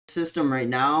system right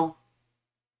now,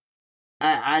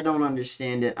 I don't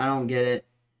understand it. I don't get it.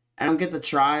 I don't get the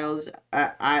trials.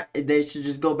 They should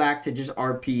just go back to just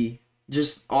RP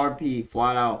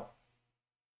flat out,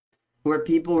 where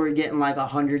people were getting like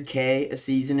 100K a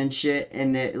season and shit,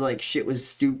 and it, like shit was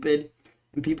stupid,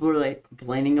 and people were like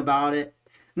complaining about it.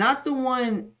 Not the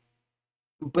one,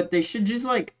 but they should just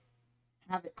like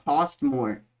have it cost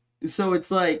more. So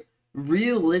it's like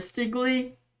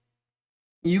realistically,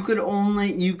 you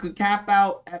could cap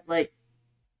out at like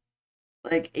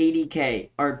 80K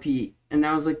RP, and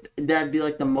that was like that'd be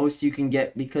like the most you can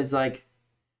get, because like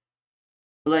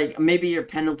maybe your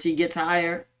penalty gets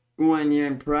higher when you're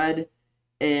in pred,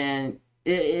 and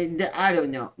I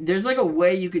don't know. There's like a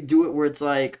way you could do it where it's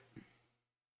like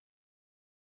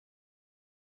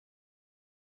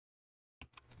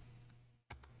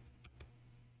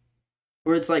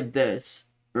this,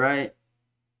 right?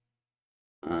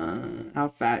 How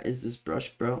fat is this brush,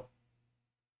 bro?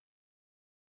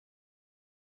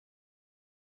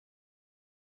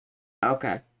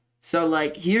 Okay. So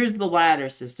like here's the ladder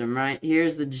system, right?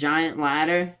 Here's the giant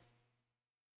ladder.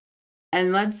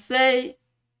 And let's say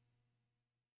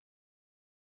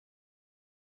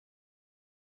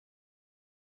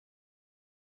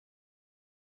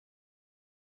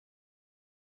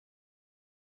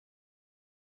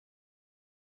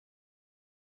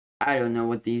I don't know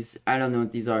what these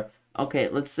are. Okay,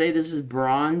 let's say this is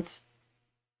bronze,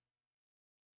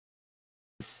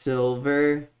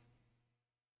 silver,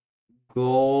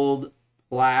 gold,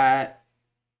 plat,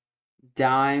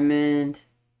 diamond,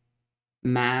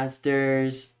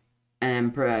 masters,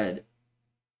 and pred.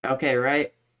 Okay,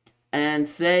 right? And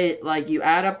say like you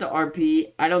add up the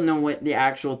RP. I don't know what the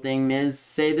actual thing is.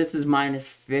 Say this is minus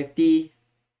 50.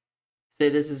 Say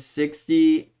this is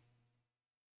 60,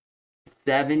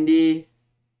 70,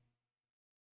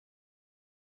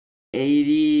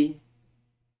 80,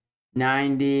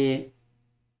 90,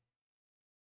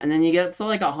 and then you get to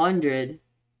like 100,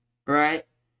 right?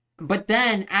 But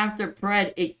then after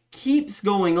pred, it keeps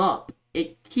going up.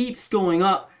 It keeps going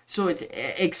up. So it's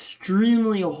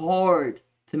extremely hard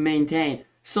to maintain.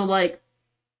 So like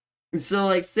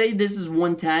say this is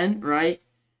 110, right?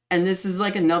 And this is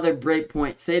like another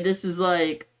breakpoint. Say this is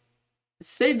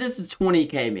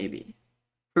 20K maybe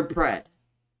for pred.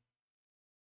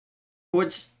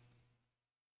 Which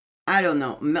I don't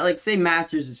know. Like say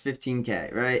masters is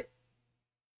 15K, right?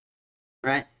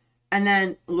 Right? And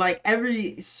then like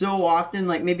every so often,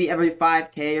 like maybe every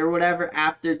 5K or whatever,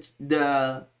 after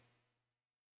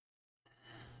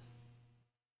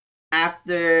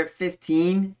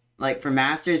 15, like for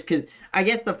masters, because I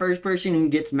guess the first person who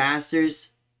gets masters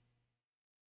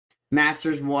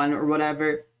 1 or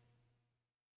whatever,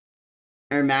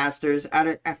 or masters,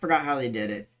 I forgot how they did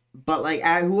it, but like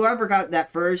whoever got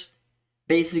that first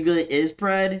basically is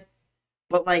pred.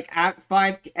 But like at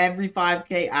every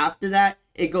 5K after that,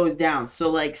 it goes down. So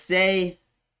like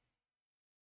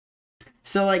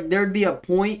there'd be a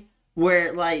point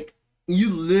where like you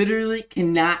literally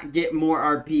cannot get more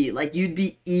RP. Like you'd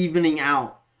be evening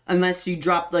out unless you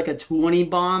dropped like a 20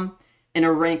 bomb in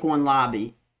a rank 1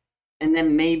 lobby. And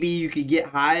then maybe you could get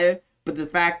higher, but the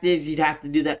fact is you'd have to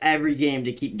do that every game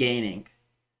to keep gaining.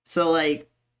 So like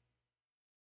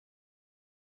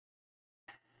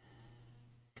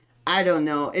I don't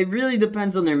know. It really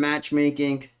depends on their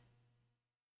matchmaking.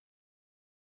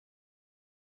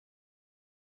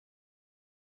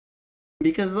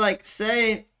 Because like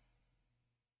say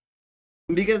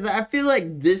because I feel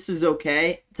like this is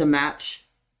okay to match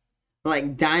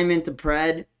like diamond to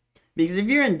pred, because if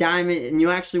you're in diamond and you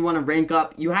actually want to rank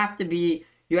up, you have to be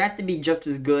just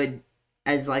as good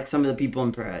as like some of the people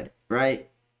in pred, right?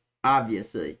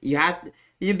 Obviously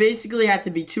you basically have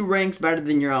to be 2 ranks better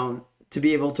than your own to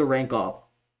be able to rank up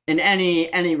in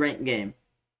any rank game.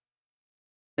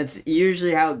 That's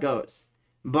usually how it goes.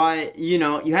 But you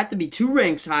know, you have to be 2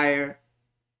 ranks higher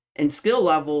in skill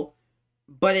level.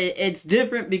 But it's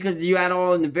different because you add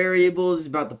all in the variables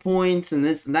about the points and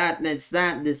this and that, and this,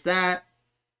 that.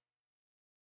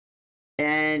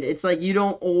 And it's like you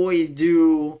always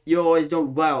do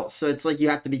well. So it's like you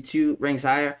have to be 2 ranks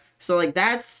higher. So like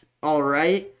that's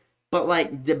alright. But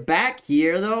like the back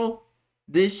here though,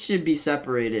 this should be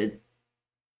separated.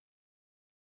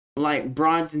 Like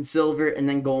bronze and silver and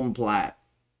then gold and plat.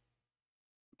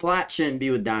 Plat shouldn't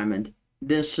be with diamond.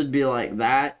 This should be like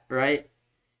that, right?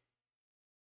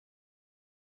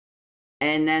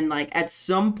 And then like at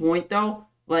some point though,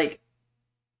 like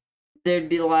there'd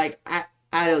be like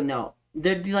I don't know.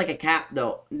 There'd be like a cap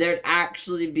though. There'd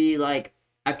actually be like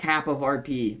a cap of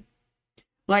RP.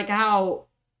 Like how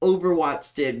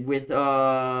Overwatch did with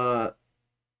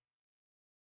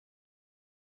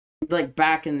like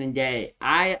back in the day.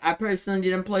 I personally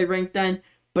didn't play rank then,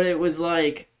 but it was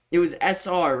like it was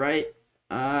SR, right?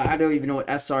 I don't even know what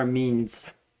SR means.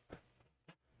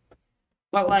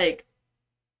 But like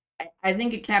I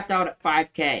think it capped out at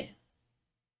 5K.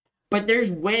 But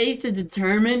there's ways to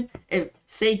determine if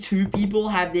say two people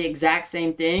have the exact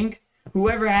same thing,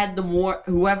 whoever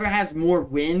has more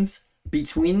wins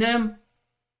between them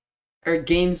or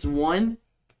games won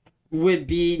would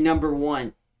be number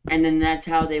one. And then that's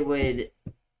how they would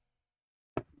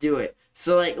do it.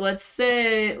 So like let's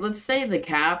say the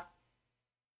cap,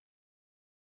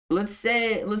 let's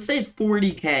say it's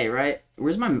 40K, right?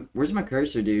 Where's my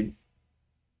cursor, dude?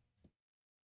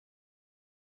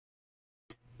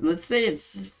 Let's say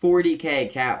it's 40K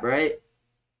cap, right?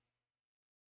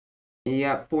 And you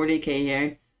got 40K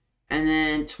here. And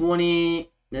then 20,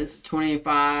 this is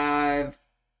 25,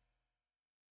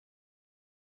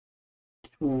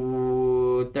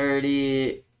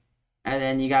 30, and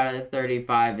then you got a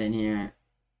 35 in here,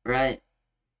 right?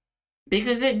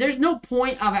 Because there's no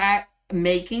point of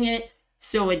making it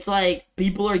so it's like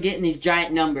people are getting these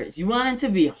giant numbers. You want it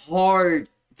to be hard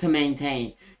to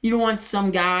maintain. You don't want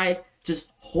some guy just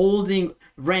holding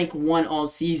rank 1 all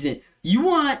season. You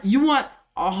want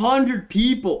 100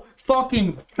 people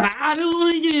fucking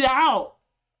battling it out.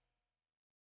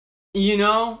 You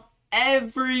know?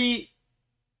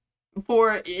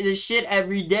 For the shit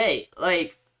every day.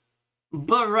 Like,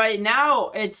 but right now,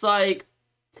 it's like,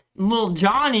 little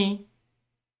Johnny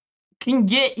can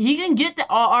get the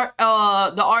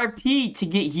RP to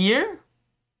get here.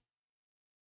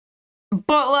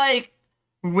 But like,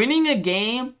 winning a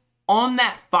game on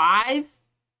that 5,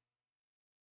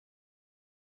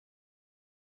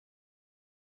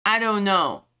 I don't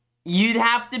know. You'd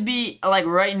have to be, like,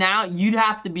 right now, you'd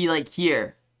have to be, like,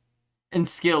 here in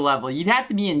skill level. You'd have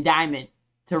to be in diamond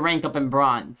to rank up in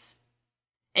bronze.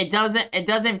 It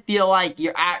doesn't feel like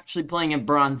you're actually playing in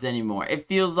bronze anymore. It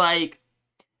feels like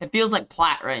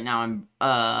plat right now, and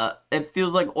it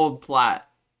feels like old plat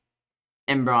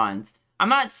in bronze. I'm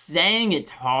not saying it's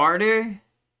harder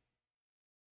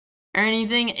or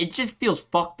anything. It just feels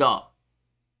fucked up.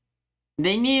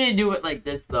 They need to do it like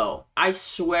this, though. I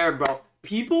swear, bro.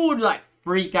 People would, like,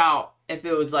 freak out if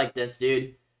it was like this,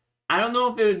 dude. I don't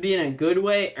know if it would be in a good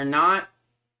way or not.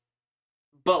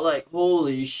 But, like,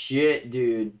 holy shit,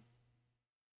 dude.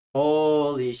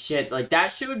 Holy shit. Like,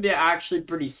 that shit would be actually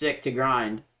pretty sick to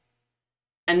grind.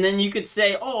 And then you could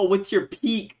say, oh, what's your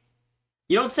peak?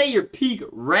 You don't say your peak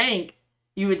rank.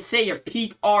 You would say your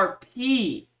peak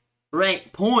RP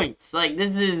rank points. Like,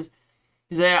 this is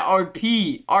that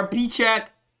RP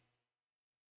check.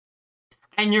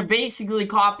 And you're basically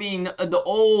copying the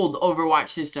old Overwatch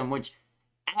system, which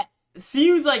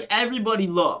seems like everybody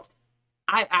loved.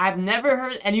 I've never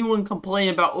heard anyone complain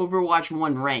about Overwatch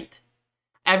 1 ranked.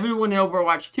 Everyone in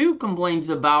Overwatch 2 complains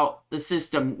about the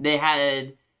system they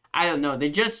had. I don't know, they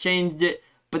just changed it,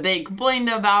 but they complained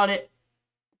about it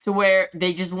to where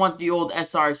they just want the old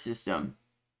SR system.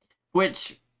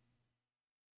 Which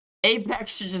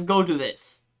Apex should just go to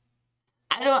this.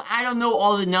 I don't know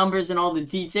all the numbers and all the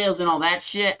details and all that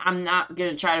shit. I'm not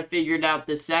gonna try to figure it out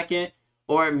this second,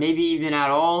 or maybe even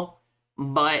at all.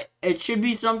 But it should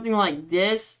be something like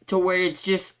this, to where it's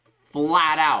just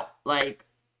flat out. Like,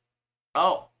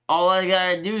 oh, all I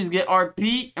gotta do is get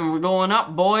RP, and we're going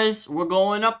up, boys. We're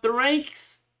going up the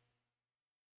ranks.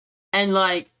 And,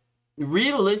 like,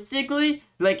 realistically,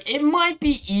 like, it might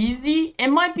be easy. It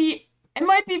might be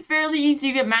fairly easy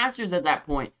to get masters at that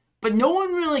point. But no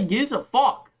one really gives a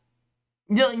fuck.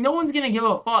 Like, no one's gonna give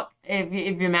a fuck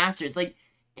if you're masters. Like,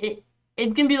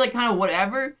 it's gonna be, like, kind of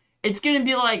whatever. It's gonna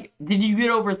be like, did you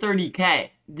get over 30K?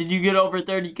 Did you get over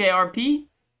 30K RP?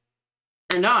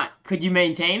 Or not? Could you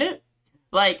maintain it?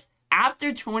 Like,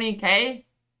 after 20K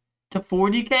to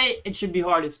 40K, it should be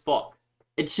hard as fuck.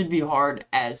 It should be hard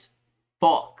as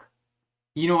fuck.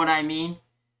 You know what I mean?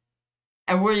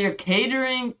 And where you're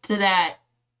catering to that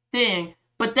thing,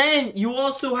 but then you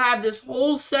also have this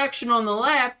whole section on the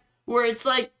left where it's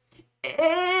like,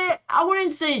 I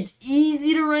wouldn't say it's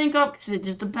easy to rank up, because it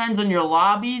just depends on your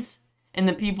lobbies and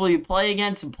the people you play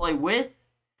against and play with.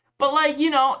 But, like,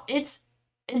 you know, it's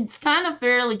kind of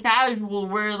fairly casual,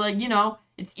 where, like, you know,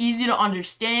 it's easy to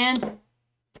understand.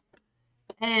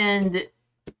 And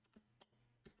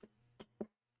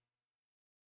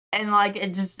like,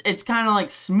 it's kind of, like,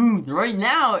 smooth. Right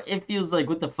now, it feels like,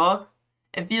 what the fuck?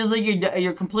 It feels like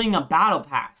you're completing a battle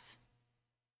pass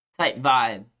type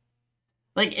vibe.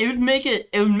 Like, it would make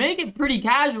it pretty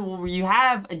casual, where you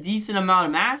have a decent amount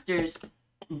of masters,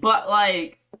 but,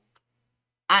 like,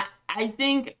 I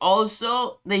think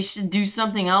also they should do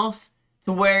something else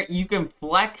to where you can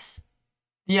flex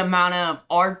the amount of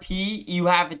RP you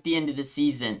have at the end of the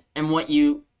season and what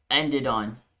you ended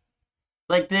on.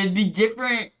 Like, there'd be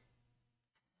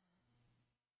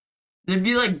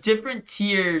like different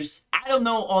tiers. I don't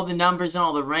know all the numbers and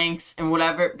all the ranks and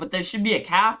whatever, but there should be a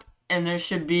cap, and there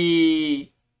should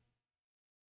be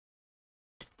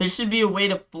a way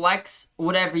to flex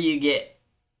whatever you get.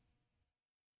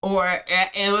 Or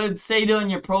it would say it on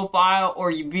your profile,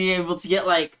 or you'd be able to get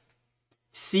like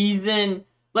season,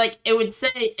 like it would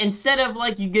say, instead of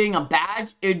like you getting a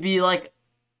badge, it'd be like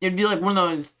one of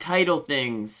those title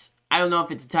things. I don't know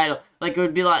if it's a title. Like, it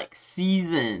would be like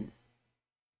season,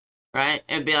 right?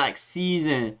 It'd be like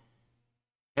season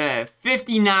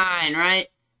 59, right?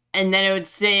 And then it would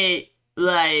say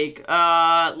like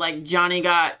Johnny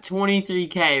got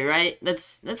 23K, right?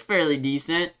 That's fairly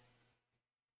decent.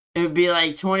 It would be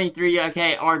like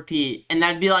 23K RP, and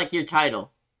that'd be like your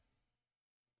title.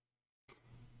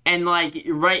 And like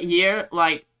right here,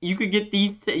 like you could get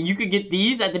these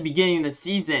at the beginning of the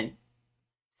season.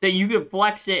 So you could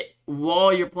flex it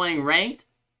while you're playing ranked,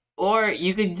 or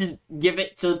you could just give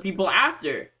it to people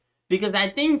after. Because I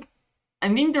think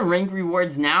the rank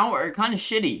rewards now are kind of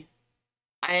shitty.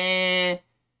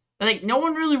 Like, no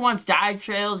one really wants dive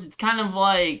trails. It's kind of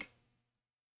like,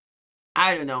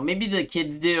 I don't know, maybe the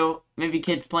kids do. Maybe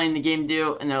kids playing the game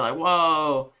do, and they're like,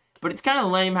 whoa. But it's kind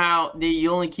of lame how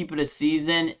you only keep it a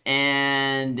season,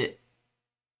 and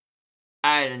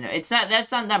I don't know.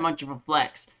 That's not that much of a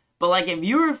flex. But like, if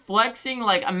you were flexing,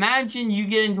 like, imagine you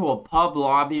get into a pub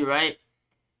lobby, right?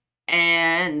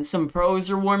 And some pros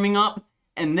are warming up,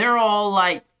 and they're all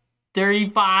like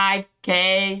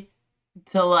 35K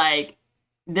to like,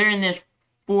 they're in this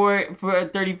for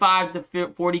 35 to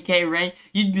 40K range.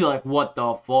 You'd be like, what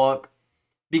the fuck?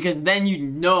 Because then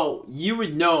you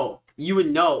would know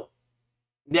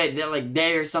that like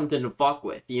they are something to fuck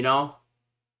with, you know?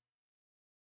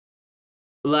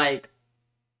 Like,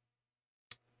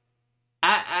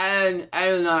 I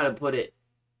don't know how to put it.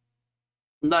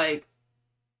 Like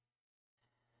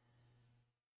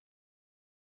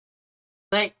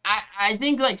I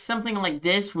think like something like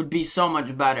this would be so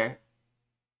much better.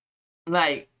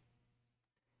 Like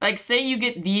say you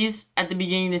get these at the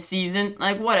beginning of the season,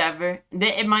 like whatever.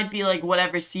 It might be like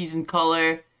whatever season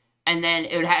color, and then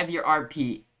it would have your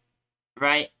RP,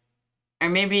 right? Or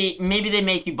maybe they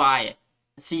make you buy it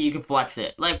so you can flex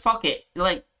it. Like, fuck it.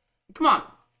 Like, come on.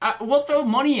 We'll throw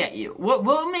money at you.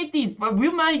 We'll make these.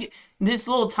 We'll make this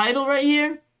little title right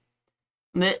here.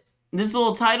 This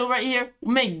little title right here.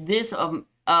 We'll make this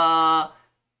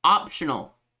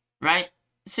optional, right?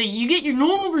 So you get your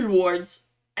normal rewards,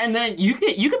 and then you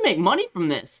can make money from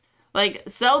this. Like,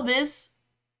 sell this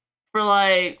for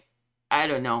like, I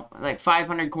don't know, like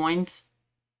 500 coins,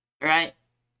 right?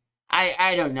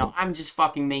 I don't know. I'm just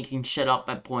fucking making shit up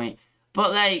at point.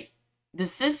 But like, the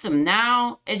system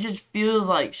now, it just feels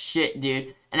like shit,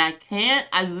 dude. And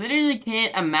I literally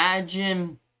can't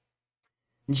imagine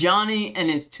Johnny and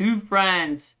his two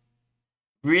friends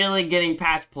really getting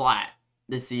past plat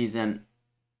this season.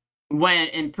 When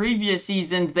in previous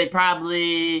seasons, they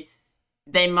might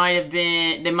have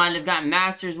gotten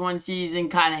Masters one season,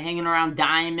 kind of hanging around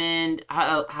Diamond,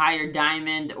 higher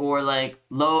Diamond, or like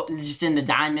low, just in the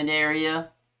Diamond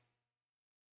area.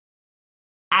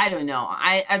 I don't know.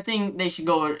 I think they should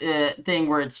go thing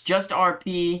where it's just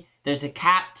RP. There's a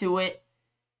cap to it,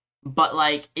 but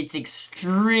like it's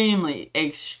extremely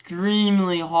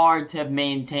hard to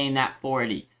maintain that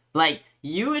 40. Like,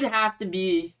 you would have to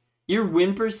be, your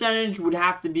win percentage would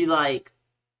have to be like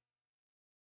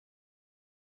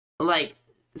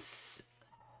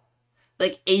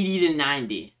 80 to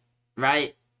 90,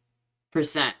 right?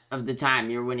 % of the time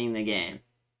you're winning the game.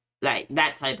 Like,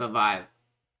 that type of vibe.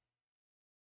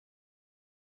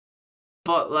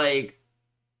 But like,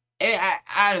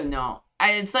 I don't know.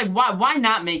 It's like, why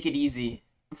not make it easy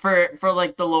for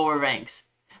like the lower ranks?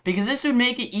 Because this would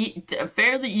make it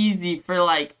fairly easy for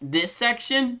like this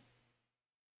section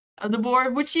of the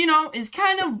board, which, you know, it's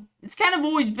kind of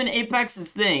always been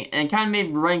Apex's thing, and it kind of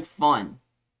made ranked fun.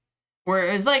 Where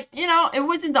it's like, you know, it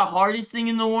wasn't the hardest thing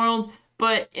in the world,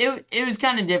 but it was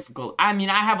kind of difficult. I mean,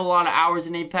 I have a lot of hours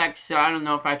in Apex, so I don't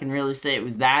know if I can really say it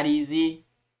was that easy.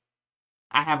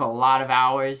 I have a lot of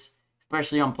hours,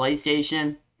 especially on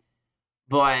PlayStation,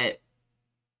 but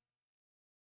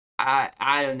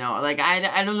I don't know. Like,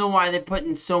 I don't know why they're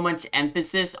putting so much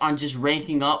emphasis on just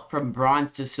ranking up from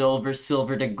bronze to silver,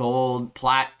 silver to gold,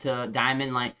 plat to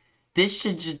diamond. Like, this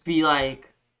should just be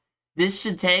like, this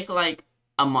should take like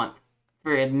a month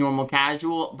for a normal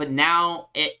casual, but now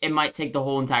it might take the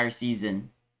whole entire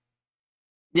season.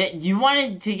 You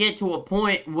wanted to get to a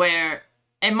point where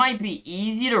it might be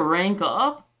easy to rank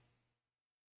up,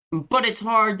 but it's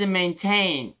hard to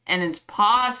maintain, and it's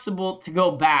possible to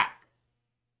go back.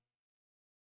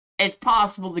 It's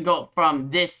possible to go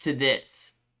from this to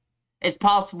this. It's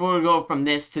possible to go from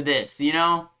this to this, you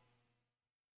know?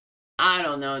 I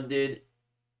don't know, dude.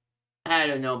 I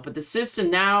don't know, but the system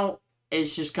now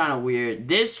is just kind of weird.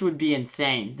 This would be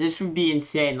insane. This would be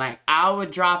insane. Like, I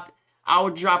would drop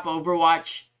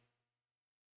Overwatch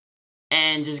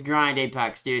and just grind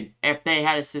Apex, dude, if they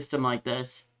had a system like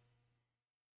this.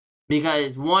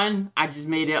 Because, 1, I just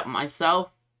made it up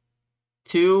myself.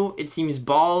 2, it seems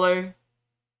baller.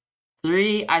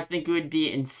 3, I think it would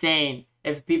be insane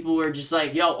if people were just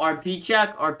like, yo, RP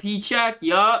check,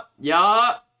 yup,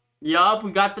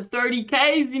 we got the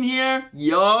 30Ks in here,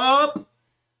 yup.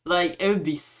 Like, it would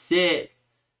be sick.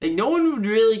 Like, no one would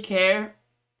really care.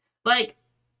 Like,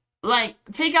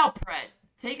 take out Pred.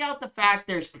 Take out the fact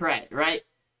there's Pred, right?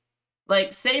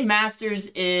 Like, say Masters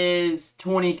is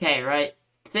 20K, right?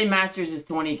 Say Masters is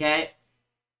 20K.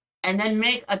 And then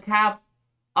make a cap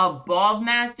above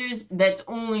Masters that's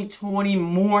only 20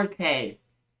 more K.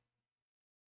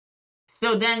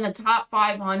 So then the top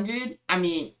 500,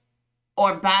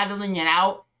 or battling it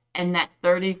out in that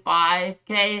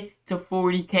 35K to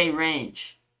 40K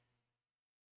range.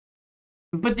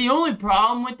 But the only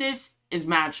problem with this is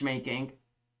matchmaking.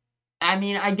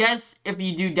 I guess if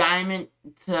you do Diamond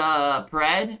to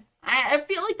Pred, I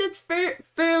feel like that's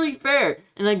fairly fair.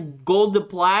 And like Gold to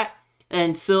Plat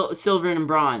and Silver and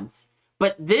Bronze.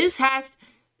 But this has...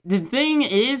 The thing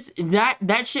is,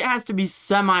 that shit has to be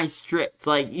semi-strict.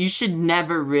 Like, you should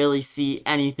never really see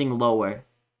anything lower.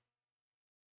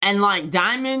 And, like,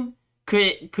 Diamond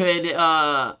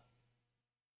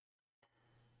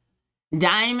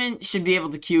Diamond should be able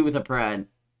to queue with a Pred.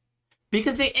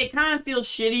 Because it kind of feels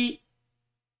shitty.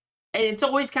 It's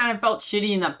always kind of felt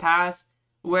shitty in the past.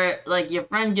 Where, like, your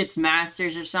friend gets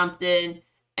Masters or something.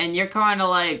 And you're kind of,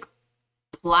 like,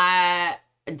 Plat...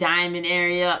 Diamond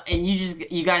area, and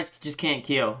you guys just can't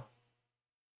queue.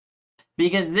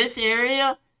 Because this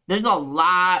area, there's a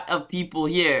lot of people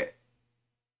here.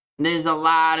 There's a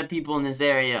lot of people in this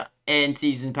area in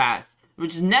Season Pass.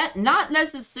 Which is not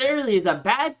necessarily is a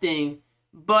bad thing,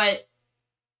 but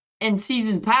in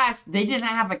Season Pass, they didn't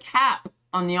have a cap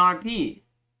on the RP.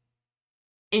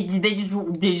 They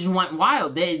just went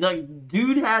wild.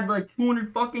 Dude had like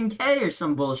 200 fucking K or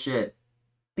some bullshit.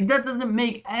 Like, that doesn't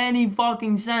make any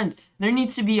fucking sense. There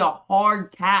needs to be a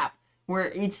hard cap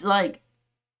where it's like,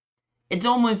 it's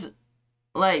almost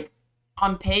like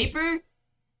on paper,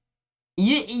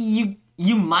 you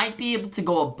might be able to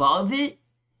go above it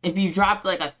if you dropped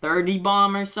like a 30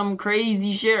 bomb or some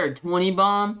crazy shit, or 20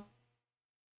 bomb.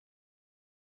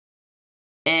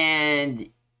 And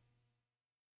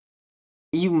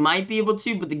you might be able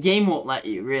to, but the game won't let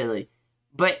you, really.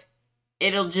 But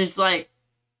it'll just like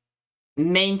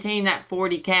maintain that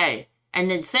 40K. And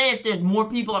then say if there's more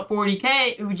people at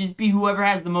 40K, it would just be whoever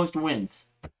has the most wins.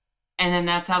 And then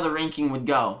that's how the ranking would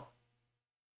go.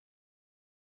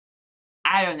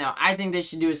 I don't know. I think they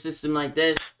should do a system like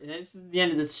this. This is the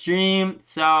end of the stream,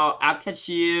 so I'll catch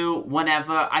you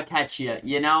whenever I catch you,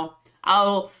 you know?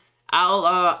 I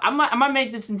might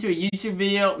make this into a YouTube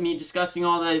video, me discussing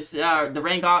all this, the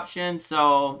rank options,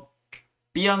 so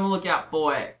be on the lookout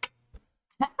for it.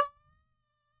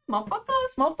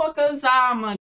 Motherfuckers, I'm